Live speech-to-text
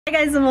Hi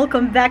guys, and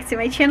welcome back to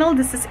my channel.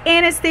 This is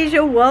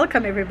Anastasia.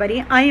 Welcome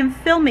everybody. I am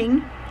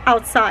filming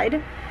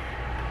outside.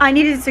 I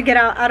needed to get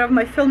out of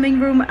my filming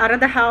room, out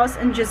of the house,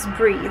 and just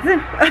breathe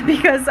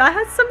because I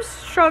had some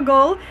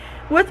struggle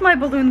with my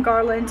balloon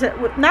garland,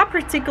 not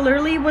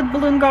particularly with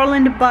balloon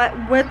garland,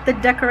 but with the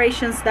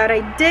decorations that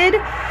I did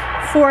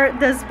for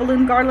this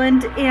balloon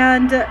garland.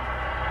 And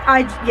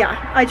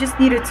I just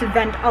needed to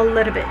vent a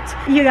little bit.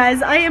 You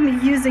guys, I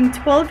am using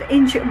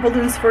 12-inch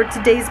balloons for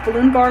today's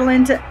balloon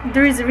garland.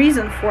 There is a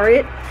reason for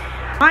it.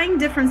 Buying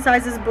different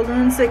sizes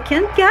balloons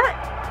can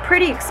get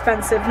pretty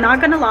expensive,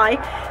 not gonna lie.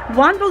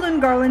 One balloon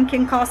garland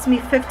can cost me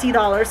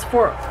 $50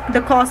 for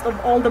the cost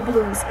of all the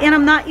balloons, and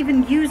I'm not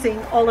even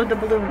using all of the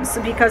balloons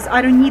because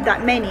I don't need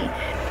that many.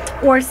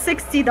 Or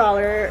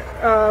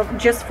 $60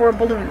 just for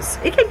balloons.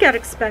 It can get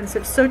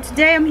expensive. So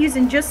today I'm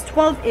using just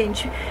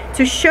 12-inch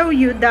to show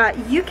you that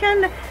you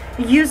can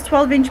use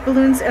 12-inch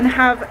balloons and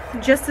have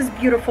just as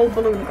beautiful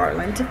balloon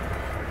garland.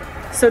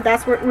 So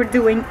that's what we're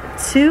doing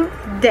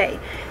today.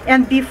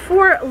 And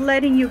before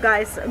letting you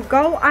guys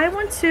go, I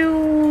want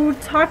to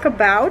talk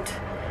about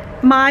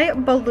my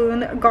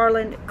balloon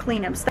garland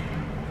cleanups.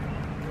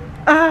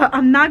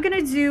 I'm not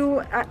gonna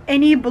do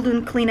any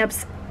balloon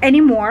cleanups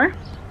anymore.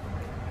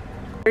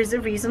 There's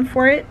a reason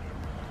for it,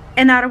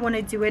 and I don't want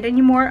to do it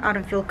anymore. I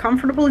don't feel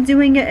comfortable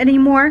doing it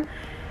anymore.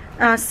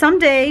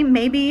 Someday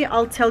maybe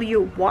I'll tell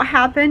you what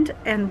happened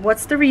and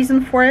what's the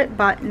reason for it,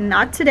 but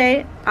not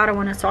today. I don't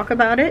want to talk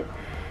about it.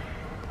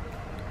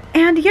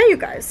 And yeah, you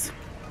guys,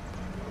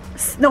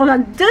 no,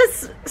 on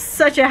this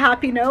such a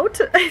happy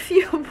note, if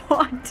you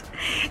want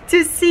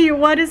to see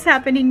what is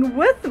happening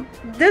with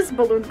this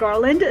balloon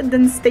garland,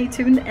 then stay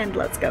tuned and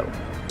let's go.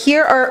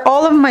 Here are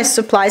all of my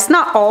supplies,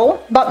 not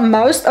all, but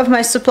most of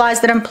my supplies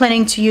that I'm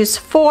planning to use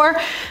for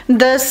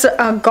this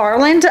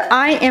garland.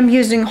 I am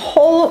using a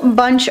whole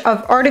bunch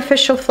of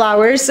artificial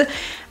flowers.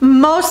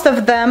 Most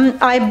of them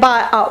I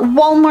bought at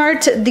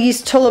Walmart.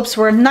 These tulips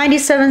were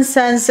 97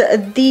 cents.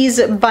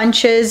 These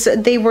bunches,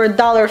 they were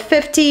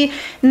 $1.50,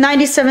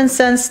 97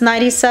 cents,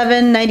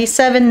 97,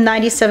 97,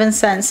 97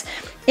 cents.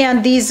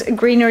 And these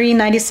greenery,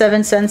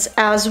 97 cents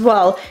as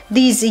well.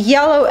 These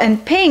yellow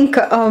and pink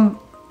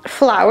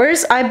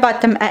flowers, I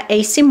bought them at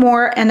AC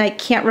Moore, and I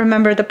can't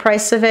remember the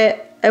price of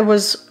it. It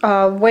was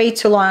way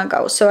too long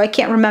ago, so I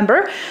can't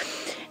remember.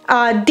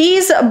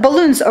 These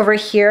balloons over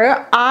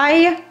here,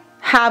 I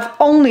have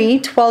only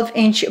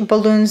 12-inch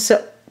balloons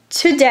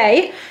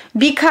today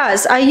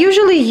because I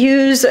usually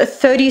use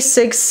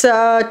 36,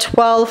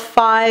 12,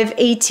 5,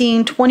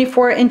 18,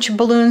 24-inch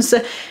balloons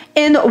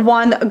in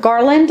one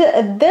garland.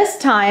 This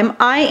time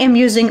I am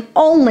using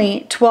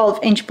only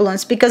 12-inch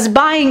balloons because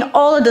buying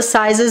all of the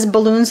sizes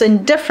balloons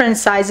in different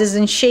sizes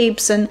and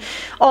shapes and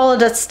all of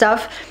that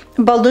stuff,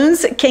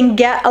 balloons can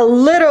get a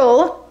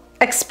little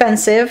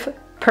expensive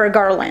per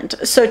garland.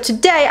 So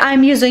today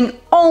I'm using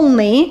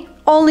only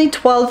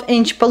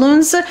 12-inch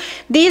balloons.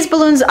 These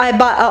balloons I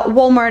bought at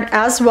Walmart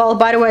as well.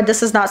 By the way,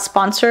 this is not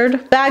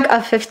sponsored. Bag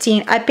of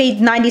 15. I paid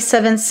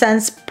 97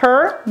 cents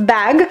per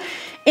bag.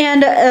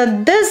 And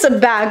this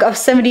bag of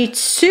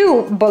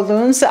 72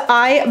 balloons,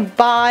 I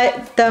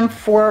bought them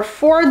for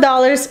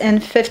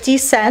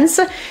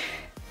 $4.50.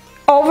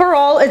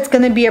 Overall, it's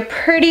going to be a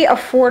pretty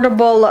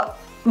affordable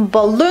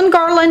balloon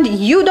garland.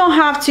 You don't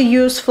have to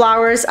use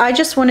flowers. I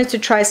just wanted to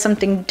try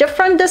something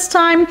different this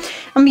time.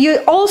 I'm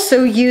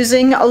also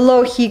using a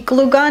low heat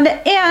glue gun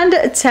and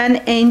a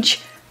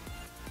 10-inch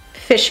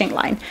fishing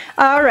line.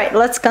 All right,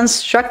 let's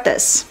construct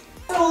this.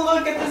 So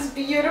look at this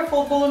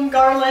beautiful balloon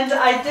garland.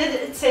 I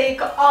did take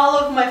all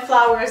of my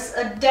flowers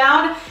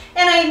down,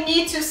 and I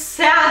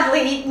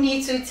sadly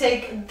need to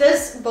take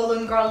this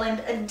balloon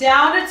garland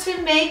down to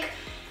make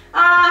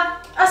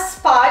a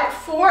spot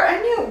for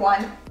a new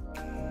one.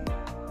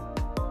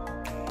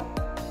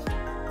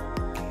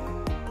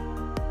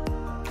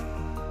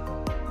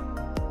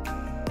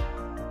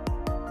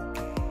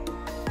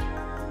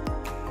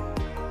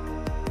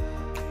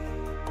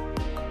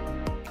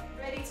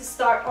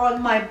 Start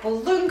on my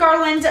balloon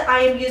garland. I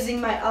am using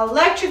my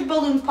electric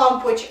balloon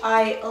pump, which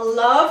I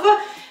love.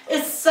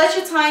 It's such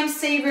a time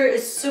saver.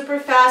 It's super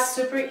fast,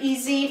 super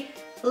easy.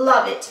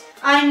 Love it.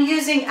 I'm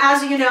using,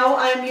 as you know,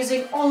 I'm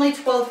using only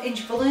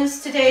 12-inch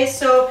balloons today,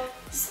 so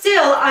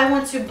still I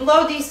want to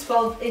blow these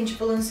 12-inch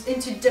balloons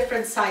into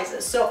different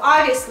sizes. So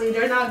obviously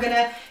they're not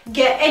gonna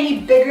get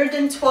any bigger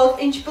than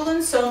 12-inch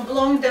balloons, so I'm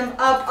blowing them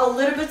up a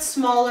little bit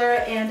smaller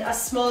and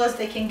as small as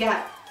they can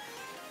get.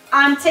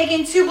 I'm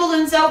taking 2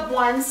 balloons at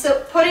once,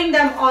 putting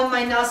them on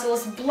my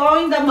nozzles,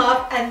 blowing them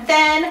up, and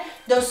then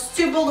those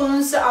 2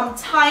 balloons, I'm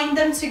tying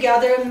them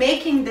together,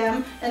 making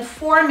them and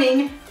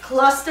forming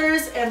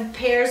clusters and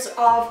pairs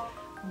of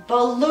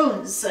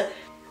balloons.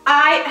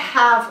 I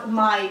have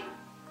my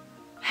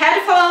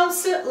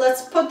headphones.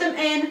 Let's put them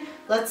in.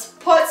 Let's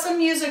put some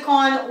music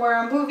on or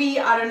a movie.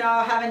 I don't know,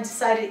 I haven't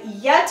decided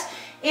yet.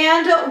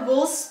 And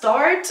we'll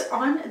start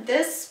on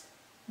this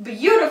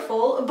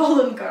beautiful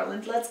balloon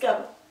garland. Let's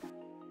go.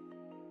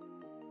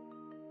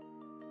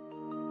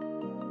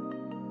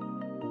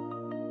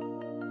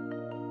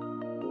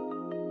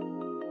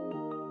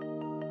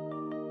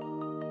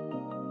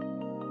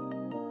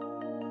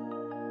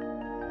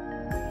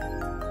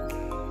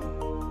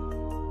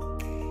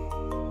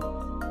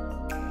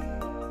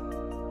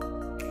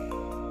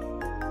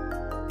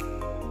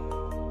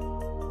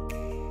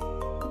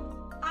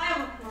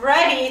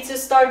 ready to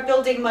start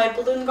building my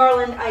balloon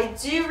garland. I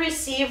do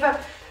receive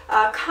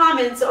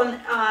comments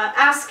on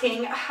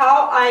asking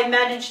how I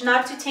manage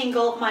not to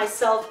tangle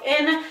myself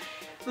in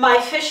my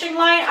fishing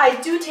line. I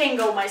do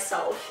tangle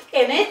myself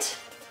in it,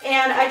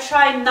 and I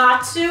try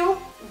not to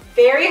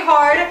very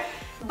hard,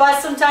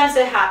 but sometimes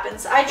it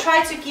happens. I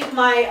try to keep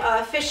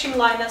my fishing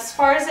line as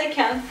far as I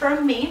can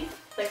from me.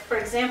 Like for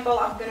example,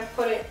 I'm gonna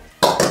put it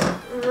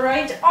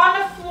right on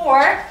the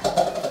floor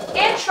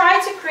and try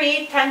to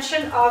create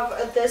tension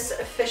of this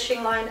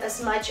fishing line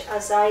as much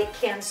as I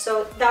can.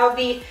 So that would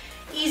be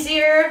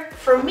easier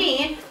for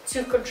me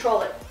to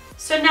control it.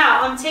 So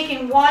now I'm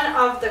taking one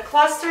of the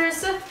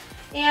clusters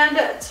and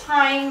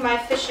tying my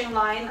fishing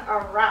line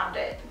around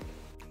it.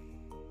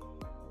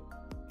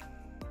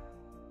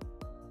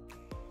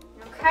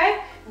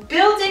 Okay,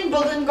 building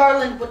balloon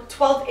garland with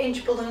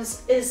 12-inch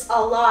balloons is a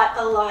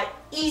lot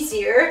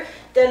easier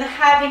than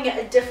having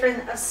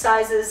different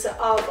sizes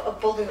of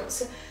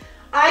balloons.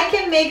 I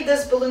can make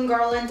this balloon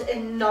garland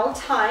in no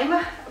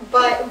time,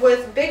 but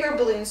with bigger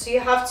balloons, so you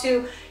have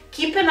to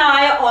keep an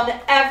eye on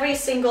every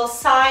single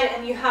side,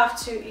 and you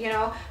have to, you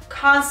know,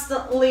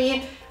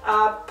 constantly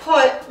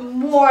put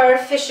more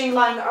fishing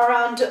line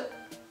around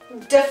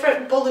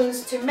different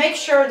balloons to make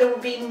sure there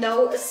will be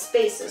no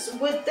spaces.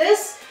 With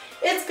this,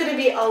 it's going to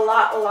be a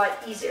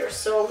lot easier.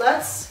 So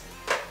let's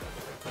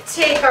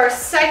take our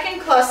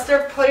second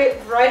cluster, put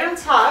it right on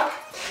top,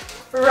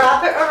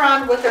 wrap it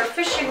around with our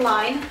fishing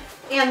line,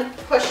 and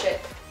push it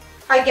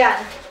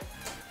again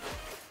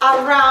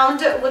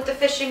around with the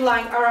fishing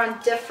line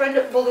around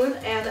different balloon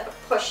and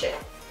push it.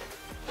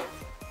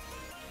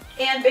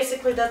 And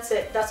basically that's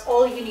it. That's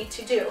all you need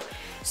to do.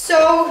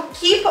 So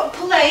keep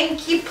playing,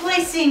 keep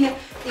placing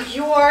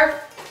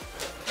your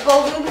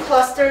balloon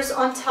clusters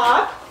on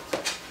top,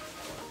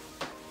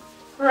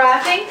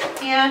 wrapping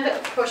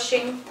and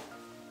pushing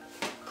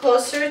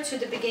closer to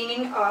the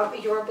beginning of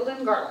your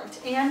balloon garland,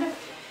 and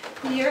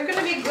you're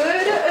gonna be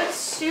good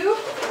to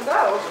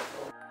go.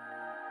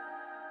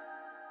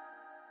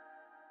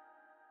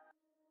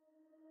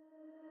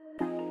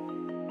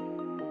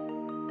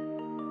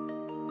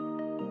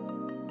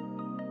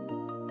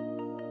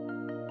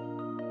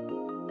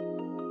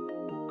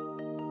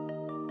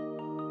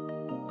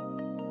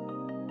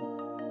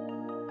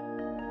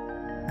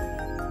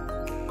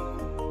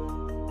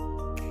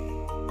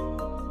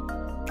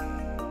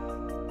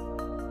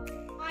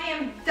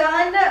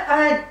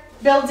 Done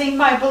building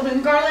my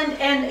balloon garland,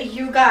 and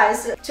you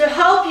guys, to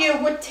help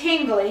you with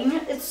tangling,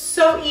 it's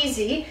so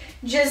easy.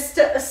 Just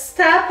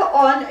step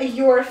on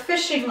your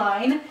fishing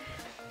line,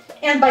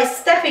 and by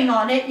stepping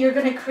on it, you're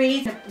going to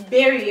create a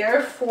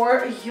barrier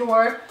for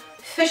your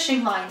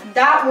fishing line.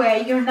 That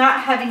way you're not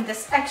having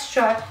this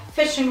extra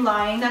fishing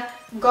line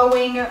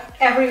going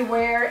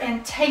everywhere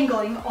and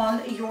tangling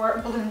on your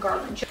balloon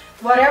garland.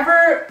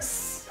 Whatever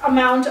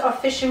amount of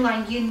fishing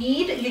line you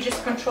need, you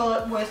just control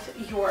it with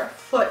your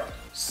foot.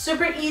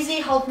 Super easy,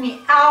 helped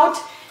me out,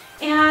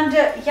 and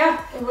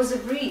yeah, it was a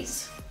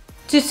breeze.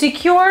 To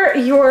secure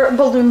your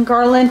balloon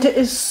garland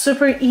is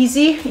super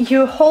easy.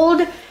 You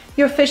hold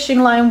your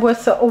fishing line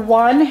with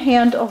one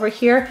hand over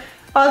here,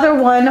 other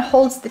one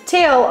holds the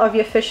tail of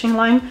your fishing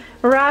line,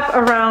 wrap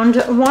around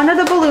one of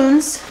the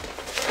balloons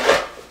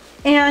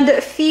and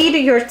feed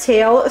your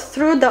tail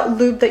through that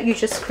loop that you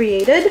just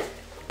created.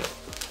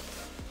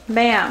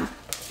 Bam.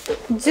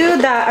 Do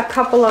that a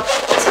couple of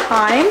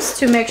times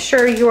to make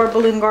sure your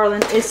balloon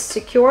garland is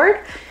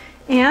secured,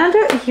 and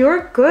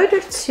you're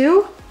good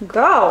to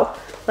go.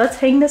 Let's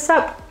hang this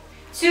up.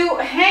 To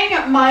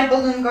hang my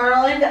balloon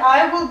garland,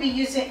 I will be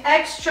using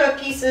extra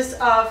pieces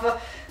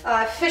of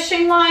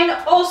fishing line.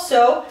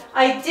 Also,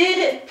 I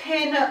did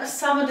pin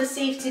some of the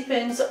safety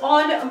pins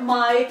on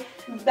my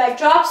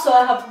backdrop, so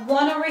I have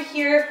one over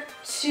here,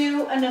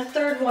 two, and a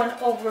third one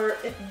over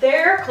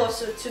there,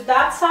 closer to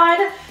that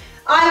side.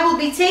 I will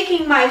be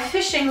taking my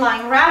fishing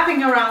line,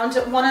 wrapping around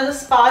one of the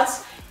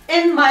spots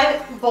in my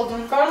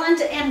balloon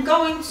garland and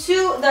going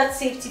to that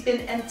safety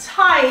pin and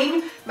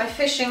tying my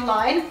fishing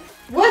line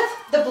with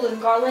the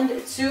balloon garland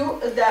to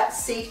that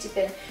safety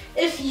pin.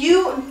 If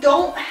you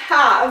don't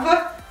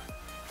have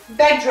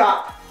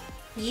backdrop,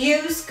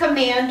 use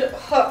command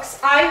hooks.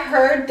 I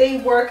heard they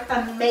work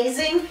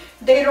amazing.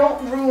 They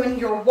don't ruin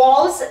your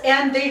walls,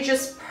 and they're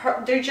just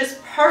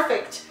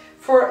perfect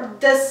for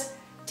this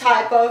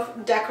type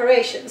of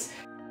decorations.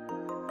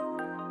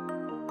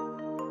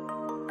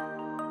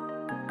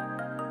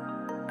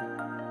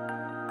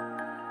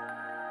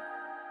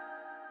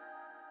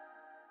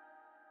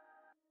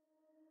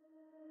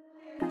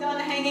 Done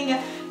hanging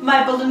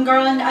my balloon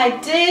garland. I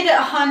did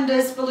hang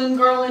this balloon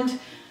garland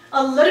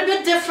a little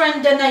bit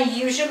different than I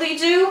usually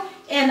do,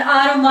 and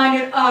I don't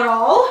mind it at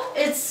all.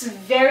 It's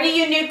very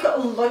unique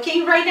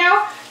looking right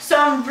now, so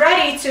I'm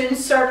ready to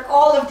insert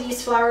all of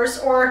these flowers,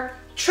 or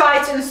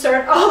try to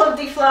insert all of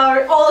the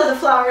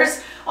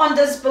flowers on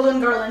this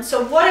balloon garland.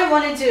 So what I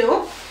want to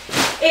do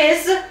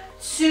is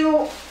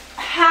to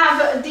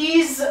have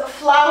these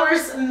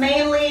flowers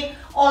mainly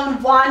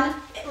on one,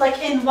 like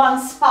in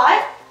one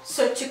spot,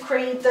 so to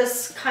create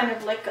this kind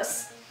of like a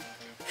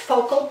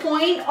focal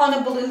point on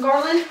a balloon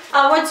garland.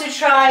 I want to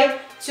try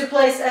to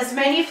place as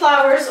many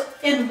flowers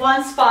in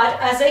one spot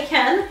as I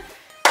can.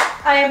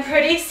 I am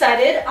pretty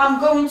excited.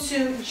 I'm going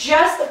to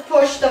just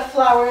push the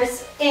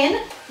flowers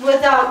in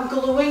without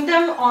gluing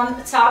them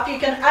on top. You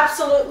can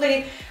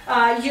absolutely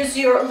use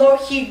your low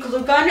heat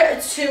glue gun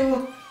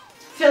to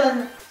fill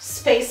in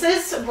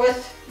spaces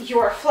with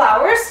your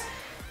flowers.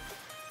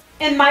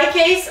 In my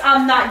case,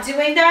 I'm not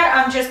doing that.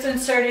 I'm just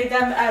inserting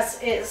them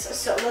as is.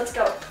 So let's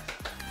go.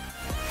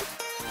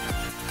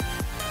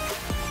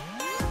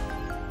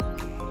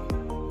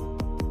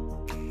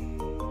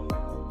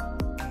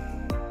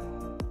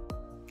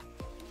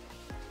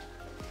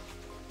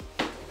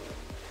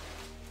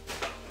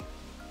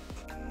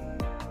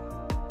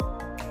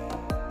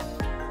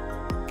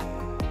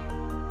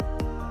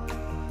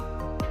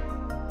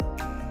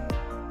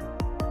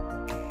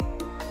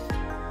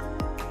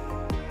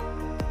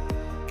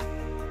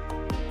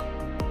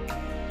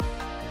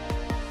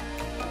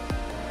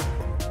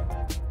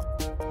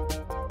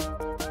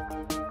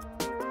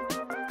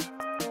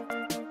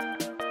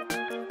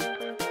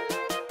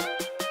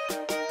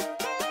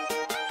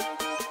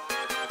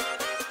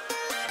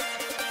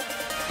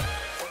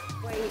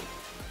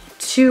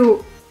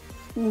 To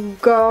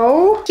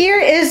go. Here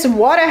is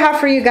what I have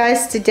for you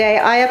guys today.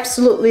 I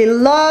absolutely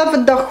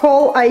love the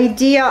whole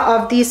idea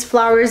of these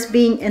flowers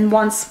being in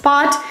one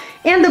spot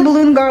and the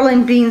balloon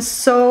garland being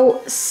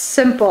so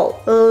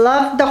simple.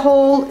 Love the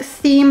whole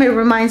theme. It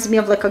reminds me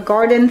of like a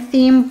garden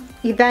theme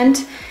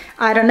event.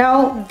 I don't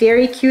know,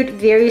 very cute,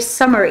 very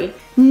summery.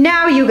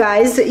 Now you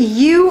guys,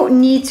 you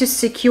need to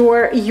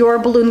secure your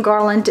balloon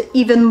garland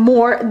even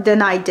more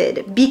than I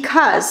did,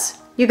 because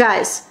you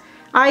guys,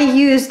 I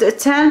used a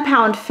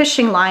 10-pound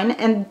fishing line,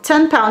 and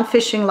 10-pound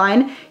fishing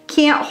line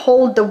can't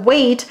hold the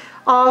weight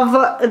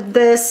of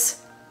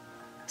this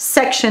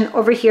section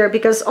over here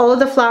because all of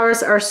the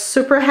flowers are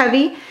super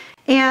heavy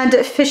and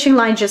fishing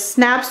line just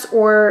snaps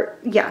or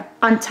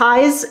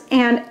unties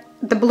and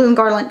the balloon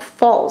garland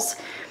falls.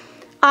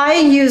 I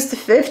used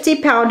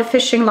 50-pound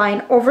fishing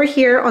line over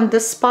here on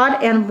this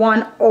spot and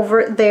one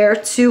over there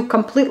to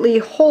completely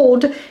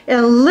hold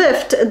and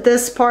lift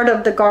this part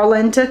of the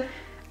garland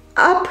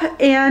up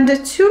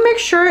and to make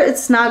sure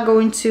it's not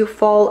going to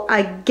fall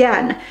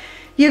again.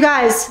 You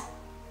guys,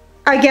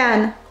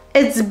 again,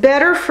 it's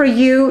better for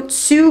you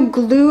to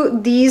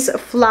glue these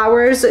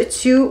flowers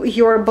to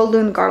your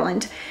balloon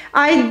garland.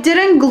 I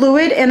didn't glue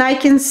it, and I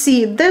can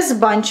see this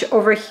bunch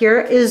over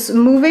here is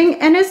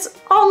moving and it's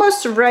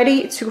almost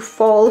ready to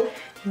fall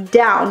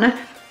down.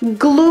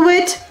 Glue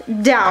it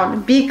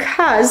down,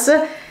 because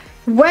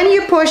when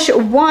you push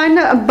one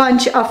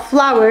bunch of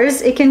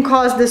flowers, it can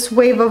cause this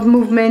wave of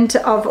movement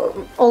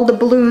of all the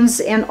balloons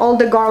and all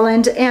the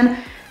garland, and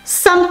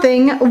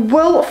something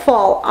will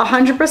fall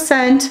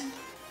 100%.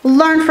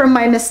 Learn from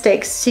my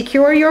mistakes.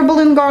 Secure your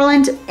balloon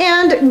garland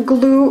and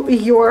glue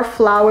your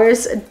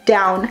flowers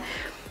down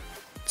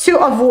to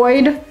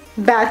avoid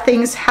bad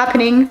things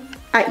happening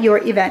at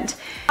your event.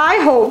 I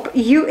hope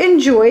you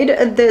enjoyed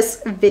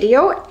this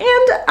video,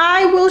 and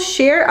I will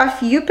share a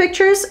few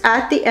pictures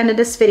at the end of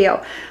this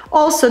video.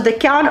 Also, the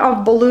count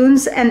of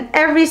balloons and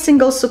every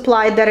single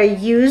supply that I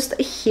used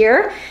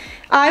here,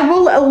 I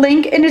will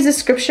link in the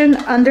description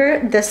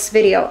under this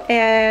video.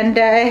 And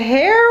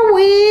here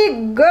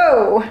we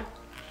go.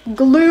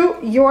 Glue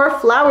your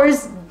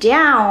flowers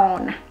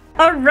down.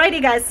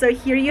 Alrighty guys, so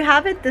here you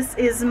have it. This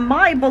is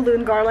my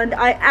balloon garland.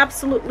 I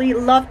absolutely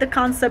love the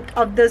concept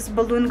of this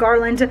balloon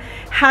garland,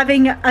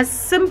 having a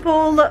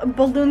simple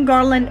balloon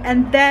garland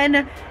and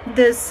then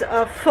this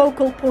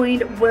focal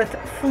point with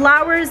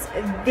flowers.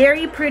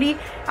 Very pretty.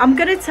 I'm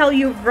gonna tell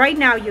you right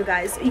now, you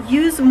guys,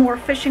 use more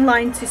fishing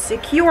line to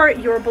secure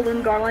your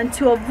balloon garland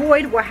to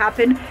avoid what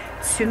happened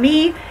to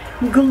me.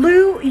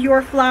 Glue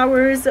your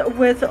flowers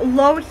with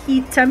low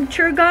heat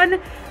temperature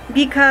gun,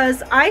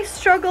 because I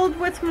struggled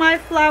with my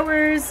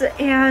flowers,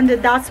 and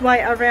that's why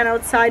I ran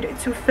outside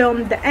to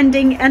film the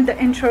ending and the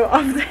intro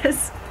of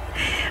this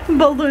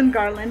balloon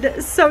garland.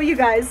 So you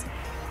guys,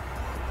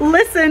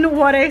 listen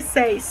what I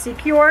say.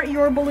 Secure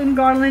your balloon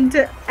garland,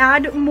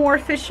 add more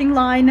fishing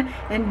line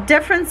in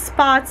different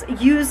spots,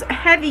 use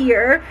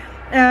heavier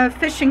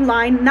fishing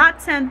line, not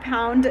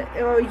 10-pound,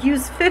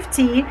 use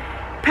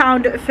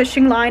 50-pound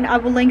fishing line. I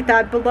will link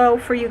that below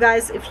for you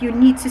guys if you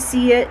need to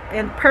see it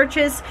and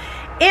purchase.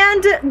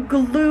 And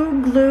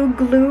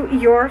glue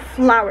your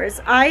flowers.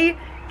 I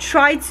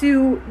tried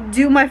to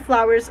do my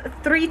flowers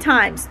 3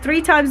 times.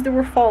 3 times they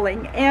were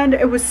falling, and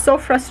it was so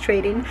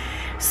frustrating.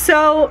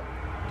 So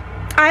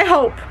I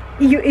hope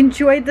you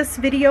enjoyed this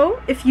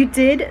video. If you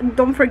did,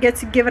 don't forget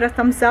to give it a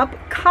thumbs up.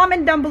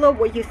 Comment down below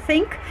what you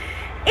think.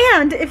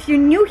 And if you're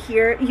new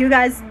here, you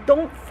guys,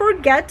 don't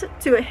forget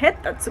to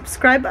hit that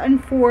subscribe button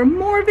for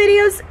more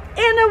videos,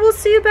 and I will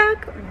see you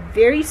back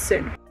very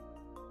soon.